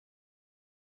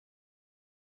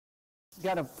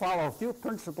got to follow a few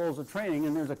principles of training,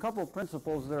 and there's a couple of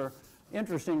principles that are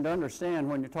interesting to understand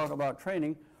when you talk about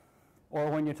training, or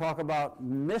when you talk about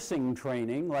missing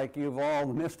training, like you've all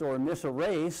missed or miss a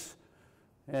race,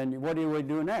 and what do we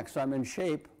do next? I'm in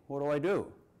shape, what do I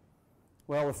do?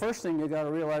 Well, the first thing you got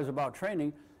to realize about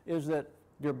training is that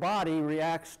your body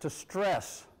reacts to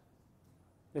stress.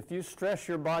 If you stress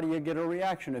your body, you get a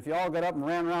reaction. If you all got up and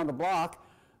ran around the block,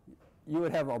 you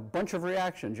would have a bunch of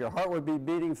reactions. Your heart would be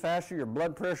beating faster, your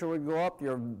blood pressure would go up,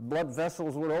 your blood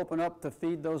vessels would open up to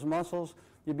feed those muscles,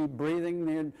 you'd be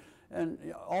breathing, and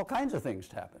all kinds of things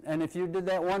happen. And if you did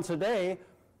that once a day,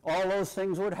 all those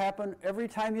things would happen every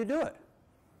time you do it.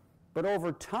 But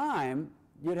over time,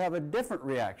 you'd have a different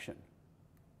reaction.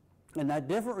 And that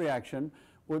different reaction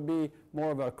would be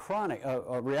more of a chronic,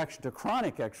 a reaction to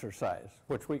chronic exercise,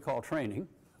 which we call training.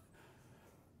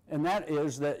 And that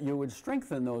is that you would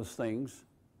strengthen those things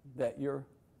that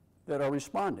are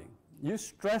responding. You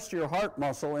stress your heart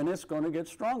muscle and it's going to get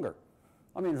stronger.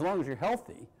 I mean, as long as you're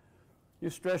healthy. You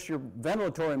stress your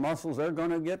ventilatory muscles, they're going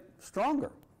to get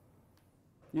stronger.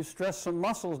 You stress some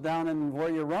muscles down in where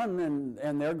you run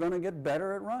and they're going to get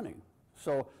better at running.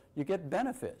 So you get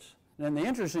benefits. And the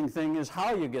interesting thing is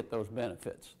how you get those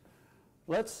benefits.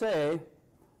 Let's say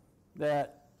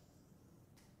that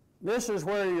this is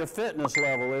where your fitness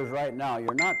level is right now.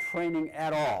 You're not training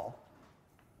at all.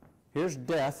 Here's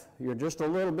death. You're just a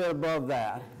little bit above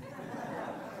that.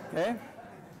 Okay?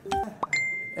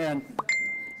 And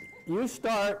you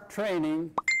start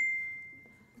training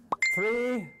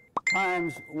 3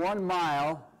 times 1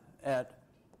 mile at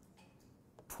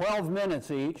 12 minutes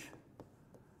each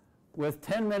with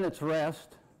 10 minutes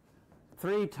rest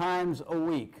 3 times a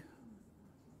week.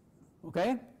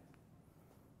 Okay?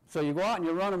 So you go out and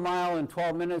you run a mile in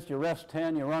 12 minutes, you rest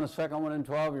 10, you run a second one in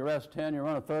 12, you rest 10, you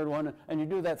run a third one, and you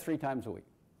do that 3 times a week.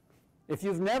 If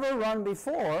you've never run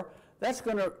before, that's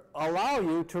going to allow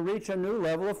you to reach a new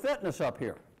level of fitness up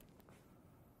here.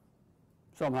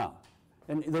 Somehow.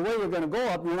 And the way you're going to go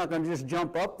up, you're not going to just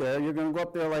jump up there, you're going to go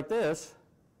up there like this.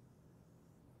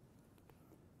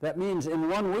 That means in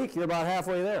 1 week, you're about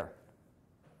halfway there.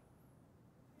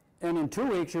 And in 2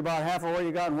 weeks, you're about half of where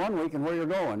you got in 1 week and where you're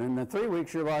going. And in 3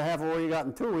 weeks, you're about half of where you got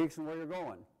in 2 weeks and where you're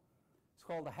going. It's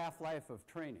called the half-life of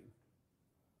training.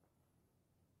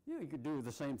 You could do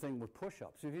the same thing with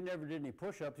push-ups. If you never did any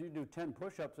push-ups, you do 10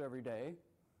 push-ups every day,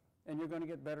 and you're going to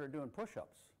get better at doing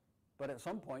push-ups. But at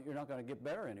some point, you're not going to get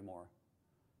better anymore.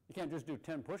 You can't just do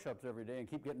 10 push-ups every day and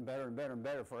keep getting better and better and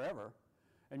better forever.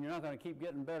 And you're not going to keep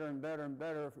getting better and better and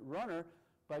better runner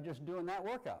by just doing that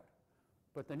workout.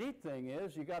 But the neat thing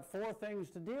is you got 4 things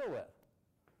to deal with.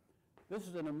 This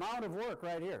is an amount of work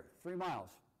right here, 3 miles.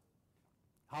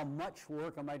 How much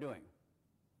work am I doing?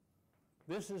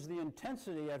 This is the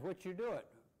intensity at which you do it,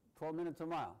 12 minutes a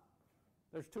mile.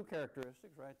 There's 2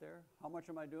 characteristics right there. How much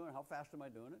am I doing? How fast am I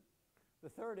doing it? The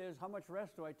third is how much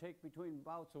rest do I take between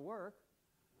bouts of work?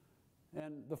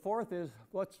 And the fourth is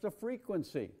what's the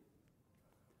frequency?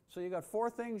 So you got 4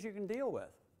 things you can deal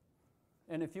with.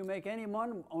 And if you make any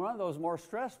one of those more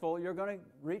stressful, you're going to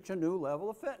reach a new level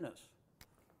of fitness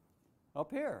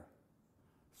up here.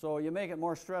 So you make it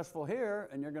more stressful here,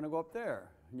 and you're going to go up there.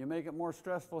 And you make it more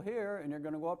stressful here, and you're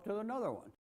going to go up to another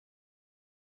one.